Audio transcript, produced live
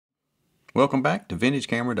Welcome back to Vintage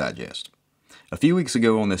Camera Digest. A few weeks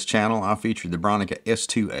ago on this channel, I featured the Bronica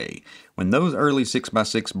S2A. When those early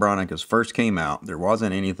 6x6 Bronicas first came out, there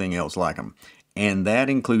wasn't anything else like them, and that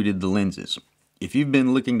included the lenses. If you've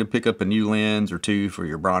been looking to pick up a new lens or two for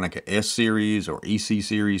your Bronica S series or EC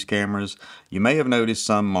series cameras, you may have noticed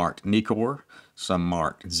some marked Nikkor, some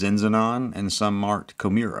marked Zenzanon, and some marked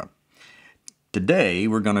Komuras. Today,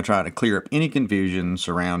 we're going to try to clear up any confusion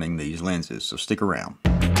surrounding these lenses, so stick around.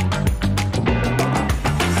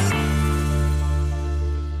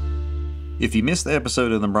 If you missed the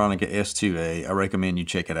episode of the Bronica S2A, I recommend you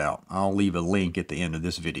check it out. I'll leave a link at the end of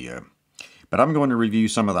this video. But I'm going to review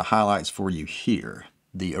some of the highlights for you here.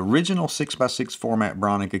 The original 6x6 format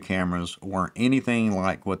Bronica cameras weren't anything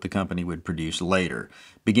like what the company would produce later,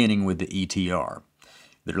 beginning with the ETR.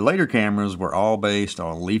 Their later cameras were all based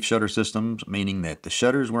on leaf shutter systems, meaning that the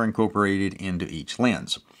shutters were incorporated into each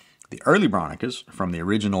lens. The early Bronicas, from the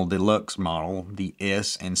original deluxe model, the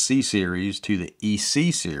S and C series, to the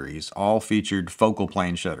EC series, all featured focal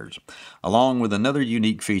plane shutters, along with another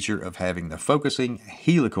unique feature of having the focusing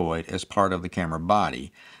helicoid as part of the camera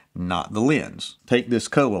body, not the lens. Take this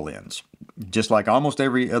Kowa lens. Just like almost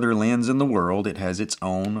every other lens in the world, it has its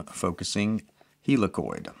own focusing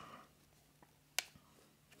helicoid.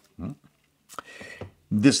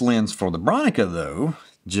 This lens for the Bronica, though,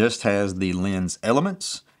 just has the lens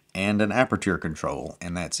elements and an aperture control,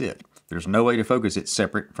 and that's it. There's no way to focus it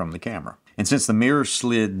separate from the camera. And since the mirror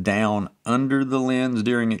slid down under the lens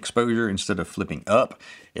during exposure instead of flipping up,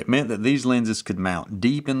 it meant that these lenses could mount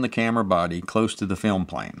deep in the camera body close to the film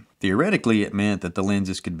plane. Theoretically, it meant that the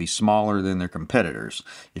lenses could be smaller than their competitors.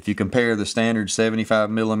 If you compare the standard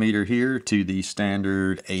 75mm here to the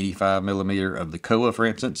standard 85mm of the Kowa, for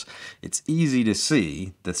instance, it's easy to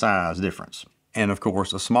see the size difference. And of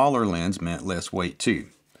course, a smaller lens meant less weight too.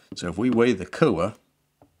 So if we weigh the Kowa,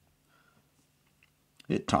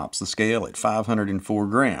 it tops the scale at 504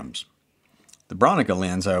 grams. The Bronica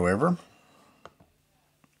lens, however,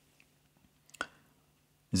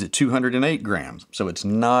 is at 208 grams, so it's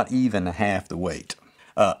not even half the weight.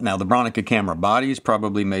 Now, the Bronica camera body is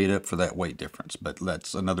probably made up for that weight difference, but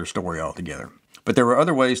that's another story altogether. But there were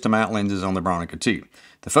other ways to mount lenses on the Bronica too.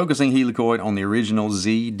 The focusing helicoid on the original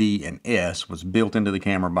Z, D, and S was built into the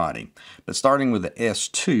camera body. But starting with the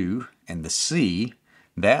S2 and the C,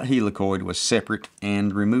 that helicoid was separate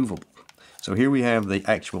and removable. So here we have the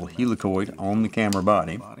actual helicoid on the camera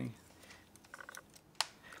body,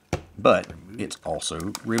 but it's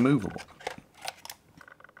also removable.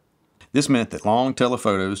 This meant that long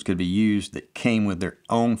telephotos could be used that came with their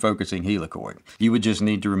own focusing helicoid. You would just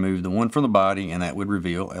need to remove the one from the body, and that would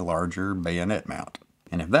reveal a larger bayonet mount.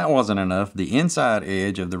 And if that wasn't enough, the inside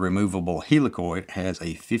edge of the removable helicoid has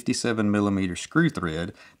a 57mm screw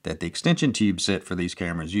thread that the extension tube set for these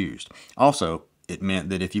cameras used. Also, it meant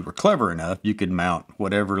that if you were clever enough, you could mount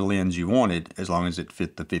whatever lens you wanted as long as it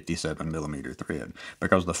fit the 57mm thread,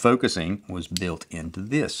 because the focusing was built into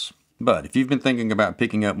this. But if you've been thinking about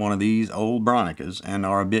picking up one of these old Bronicas and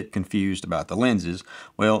are a bit confused about the lenses,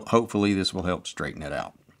 well, hopefully this will help straighten it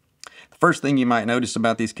out. The first thing you might notice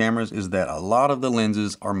about these cameras is that a lot of the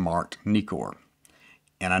lenses are marked Nikkor.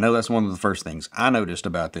 And I know that's one of the first things I noticed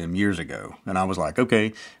about them years ago. And I was like,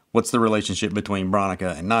 okay, what's the relationship between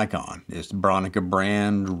Bronica and Nikon? Is the Bronica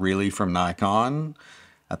brand really from Nikon?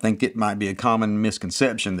 I think it might be a common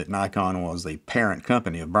misconception that Nikon was the parent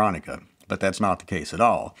company of Bronica, but that's not the case at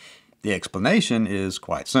all. The explanation is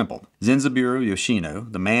quite simple. Zenzaburo Yoshino,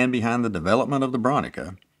 the man behind the development of the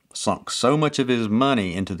Bronica, sunk so much of his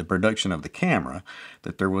money into the production of the camera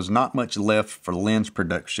that there was not much left for lens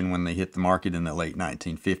production when they hit the market in the late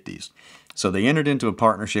 1950s. So they entered into a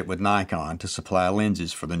partnership with Nikon to supply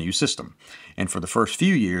lenses for the new system. And for the first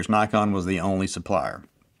few years, Nikon was the only supplier.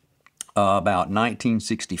 About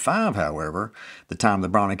 1965, however, the time the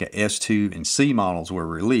Bronica S2 and C models were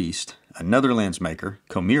released, another lens maker,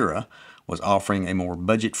 Komuras, was offering a more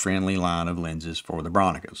budget-friendly line of lenses for the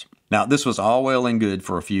Bronicas. Now, this was all well and good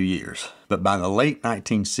for a few years, but by the late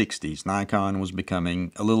 1960s, Nikon was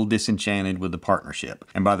becoming a little disenchanted with the partnership,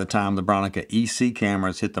 and by the time the Bronica EC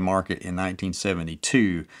cameras hit the market in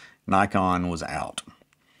 1972, Nikon was out.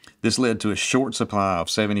 This led to a short supply of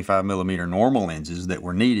 75mm normal lenses that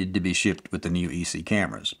were needed to be shipped with the new EC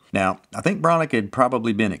cameras. Now, I think Bronica had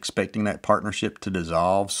probably been expecting that partnership to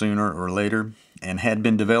dissolve sooner or later, and had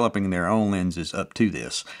been developing their own lenses up to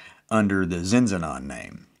this, under the Zenzanon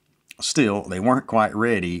name. Still, they weren't quite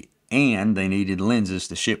ready, and they needed lenses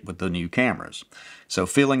to ship with the new cameras. So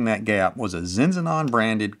filling that gap was a Zenzanon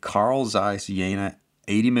branded Carl Zeiss Jena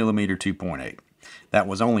 80mm 2.8. That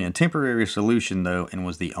was only a temporary solution though, and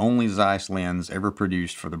was the only Zeiss lens ever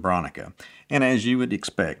produced for the Bronica. And as you would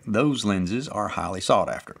expect, those lenses are highly sought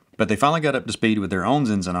after. But they finally got up to speed with their own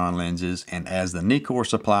Zenzanon lenses, and as the Nikkor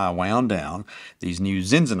supply wound down, these new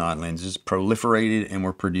Zenzanon lenses proliferated and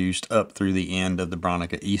were produced up through the end of the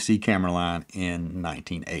Bronica EC camera line in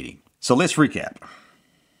 1980. So let's recap.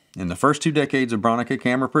 In the first 2 decades of Bronica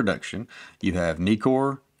camera production, you have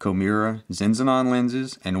Nikkor, Komuras, Zenzanon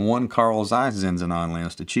lenses, and one Carl Zeiss Zenzanon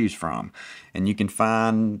lens to choose from. And you can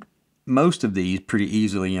find most of these pretty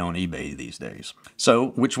easily on eBay these days. So,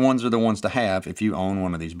 which ones are the ones to have if you own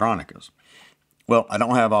one of these Bronicas? Well, I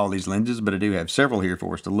don't have all these lenses, but I do have several here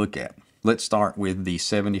for us to look at. Let's start with the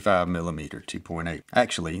 75mm 2.8.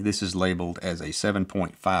 Actually, this is labeled as a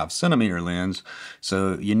 7.5 centimeter lens,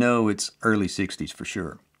 so you know it's early 60s for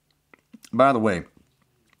sure. By the way,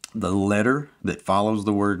 the letter that follows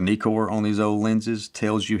the word Nikkor on these old lenses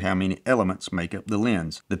tells you how many elements make up the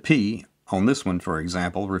lens. The P on this one, for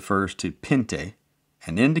example, refers to pente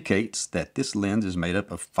and indicates that this lens is made up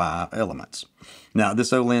of 5 elements. Now,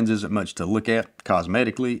 this old lens isn't much to look at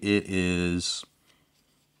cosmetically. It is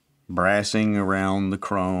brassing around the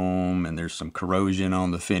chrome and there's some corrosion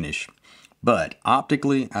on the finish. But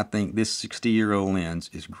optically, I think this 60-year-old lens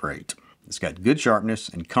is great. It's got good sharpness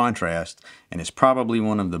and contrast, and it's probably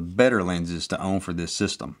one of the better lenses to own for this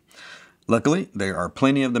system. Luckily, there are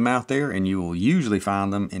plenty of them out there, and you will usually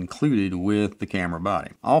find them included with the camera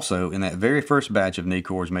body. Also, in that very first batch of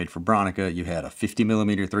Nikkors made for Bronica, you had a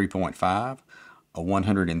 50mm 3.5, a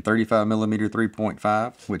 135mm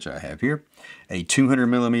 3.5, which I have here, a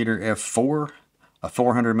 200mm f4, a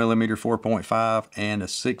 400mm 4.5, and a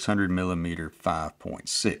 600mm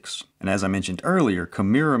 5.6. And as I mentioned earlier,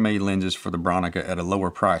 Komuras made lenses for the Bronica at a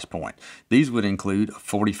lower price point. These would include a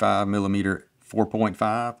 45mm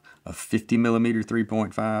 4.5, a 50mm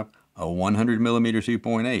 3.5, a 100mm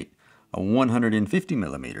 2.8, a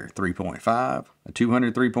 150mm 3.5, a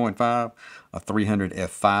 200 3.5, a 300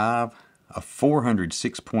 f5, a 400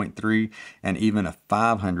 6.3, and even a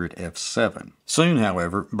 500 f7. Soon,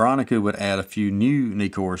 however, Bronica would add a few new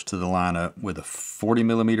Nikkors to the lineup with a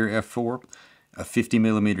 40mm f4, a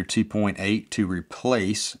 50mm 2.8 to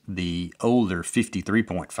replace the older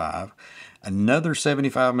 53.5, another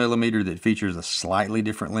 75mm that features a slightly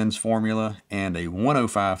different lens formula, and a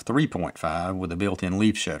 105 3.5 with a built-in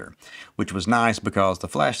leaf shutter, which was nice because the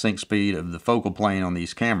flash sync speed of the focal plane on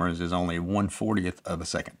these cameras is only 1/40th of a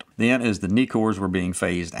second. Then, as the Nikkors were being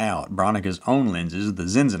phased out, Bronica's own lenses, the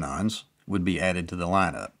Zenzanons, would be added to the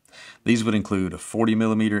lineup. These would include a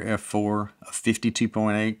 40mm f4, a 50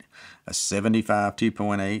 2.8, a 75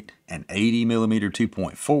 2.8, an 80mm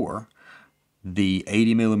 2.4, the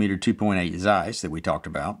 80mm 2.8 Zeiss that we talked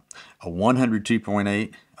about, a 100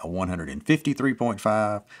 2.8, a 150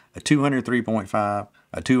 3.5, a 200 3.5,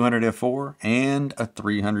 a 200 f4, and a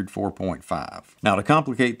 300 4.5. Now, to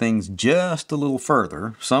complicate things just a little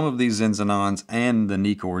further, some of these Zenzanons and the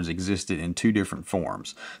Nikkors existed in 2 different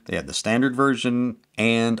forms. They had the standard version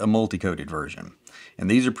and a multi-coated version.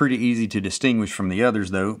 And these are pretty easy to distinguish from the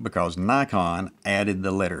others though, because Nikon added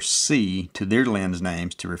the letter C to their lens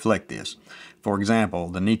names to reflect this. For example,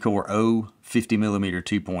 the Nikkor O 50mm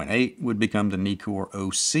 2.8 would become the Nikkor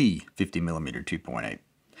OC 50mm 2.8.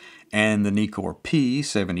 And the Nikkor P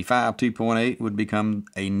 75 2.8 would become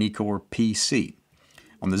a Nikkor PC.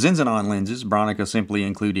 On the Zenzanon lenses, Bronica simply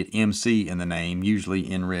included MC in the name, usually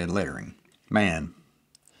in red lettering. Man,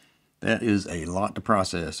 that is a lot to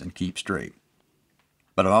process and keep straight.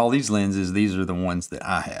 But of all these lenses, these are the ones that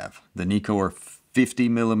I have. The Nikkor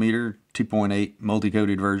 50mm 2.8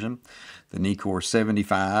 multi-coated version, the Nikkor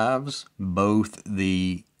 75s, both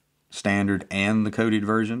the standard and the coated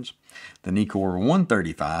versions, the Nikkor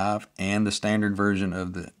 135, and the standard version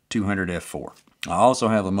of the 200 f4. I also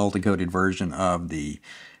have a multi-coated version of the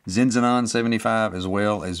Zenzanon 75 as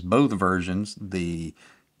well as both versions, the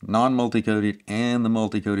non-multi-coated and the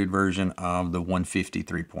multi-coated version of the 150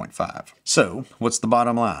 3.5. So, what's the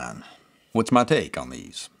bottom line? What's my take on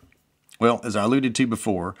these? Well, as I alluded to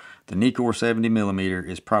before, the Nikkor 70mm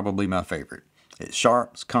is probably my favorite. It's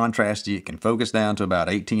sharp, it's contrasty, it can focus down to about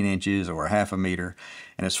 18 inches or ½ meter.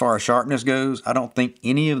 And as far as sharpness goes, I don't think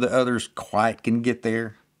any of the others quite can get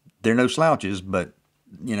there. They're no slouches, but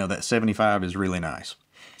you know, that 75 is really nice.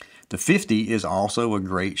 The 50 is also a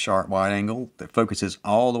great sharp wide angle that focuses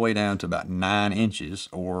all the way down to about 9 inches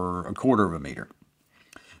or ¼ meter.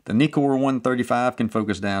 The Nikkor 135 can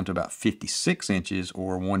focus down to about 56 inches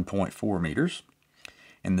or 1.4 meters.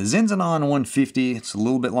 And the Zenzanon 150, it's a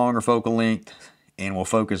little bit longer focal length and will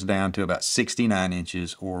focus down to about 69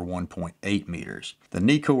 inches or 1.8 meters. The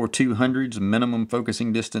Nikkor 200's minimum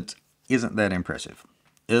focusing distance isn't that impressive.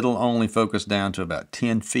 It'll only focus down to about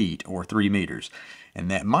 10 feet or 3 meters. And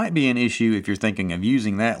that might be an issue if you're thinking of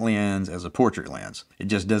using that lens as a portrait lens. It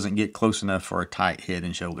just doesn't get close enough for a tight head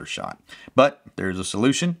and shoulder shot. But there's a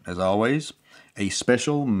solution, as always. A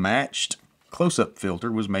special matched close-up filter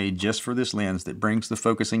was made just for this lens that brings the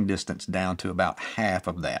focusing distance down to about half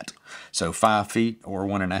of that. So 5 feet or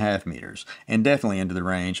 1.5 meters. And definitely into the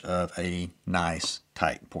range of a nice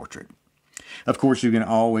tight portrait. Of course, you can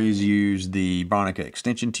always use the Bronica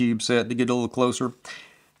extension tube set to get a little closer.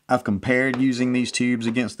 I've compared using these tubes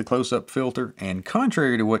against the close-up filter, and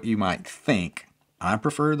contrary to what you might think, I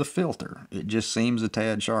prefer the filter. It just seems a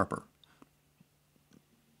tad sharper.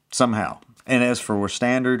 Somehow. And as for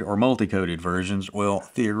standard or multi-coated versions, well,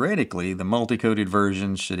 theoretically, the multi-coated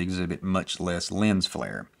versions should exhibit much less lens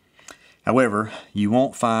flare. However, you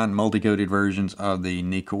won't find multi-coated versions of the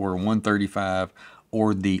Nikkor 135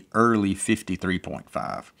 or the early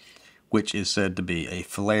 53.5, which is said to be a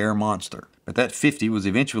flare monster. But that 50 was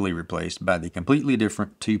eventually replaced by the completely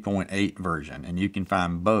different 2.8 version, and you can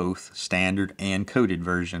find both standard and coated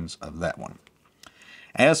versions of that one.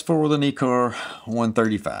 As for the Nikkor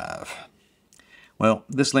 135, well,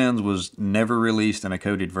 this lens was never released in a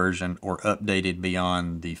coated version or updated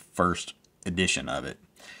beyond the first edition of it.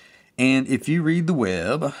 And if you read the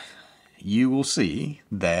web, you will see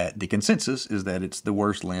that the consensus is that it's the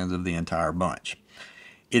worst lens of the entire bunch.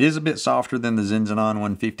 It is a bit softer than the Zenzanon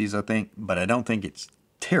 150s, I think, but I don't think it's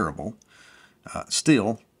terrible.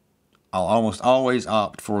 Still, I'll almost always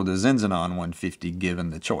opt for the Zenzanon 150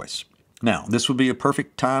 given the choice. Now, this would be a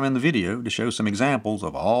perfect time in the video to show some examples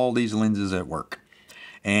of all these lenses at work.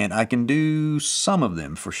 And I can do some of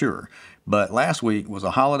them for sure. But last week was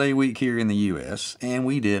a holiday week here in the US, and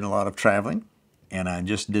we did a lot of traveling, and I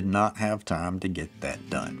just did not have time to get that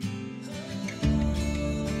done.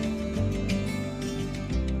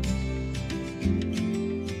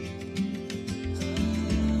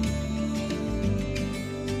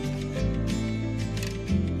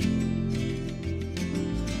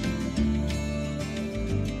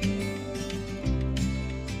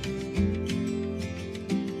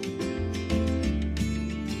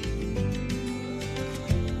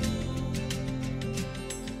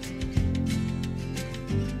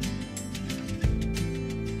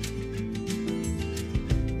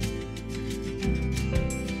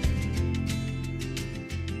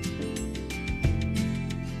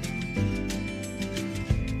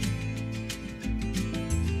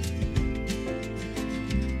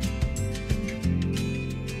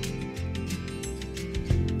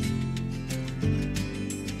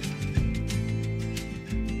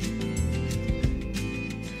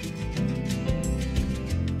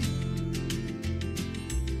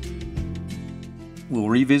 We'll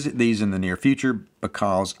revisit these in the near future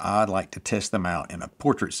because I'd like to test them out in a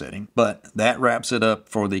portrait setting. But that wraps it up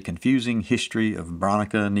for the confusing history of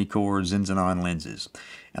Bronica, Nikkor, Zenzanon lenses.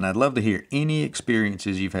 And I'd love to hear any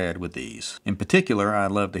experiences you've had with these. In particular,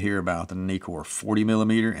 I'd love to hear about the Nikkor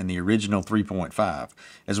 40mm and the original 3.5,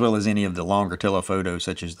 as well as any of the longer telephotos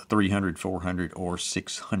such as the 300, 400, or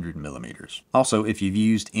 600mm. Also, if you've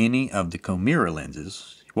used any of the Komuras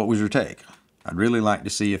lenses, what was your take? I'd really like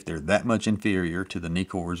to see if they're that much inferior to the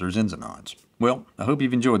Nikkors or Zenzanons. Well, I hope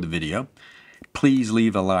you've enjoyed the video. Please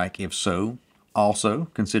leave a like if so. Also,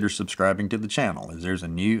 consider subscribing to the channel as there's a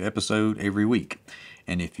new episode every week.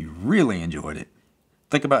 And if you really enjoyed it,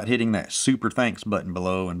 think about hitting that super thanks button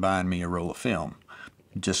below and buying me a roll of film.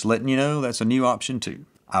 Just letting you know that's a new option too.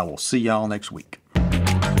 I will see y'all next week.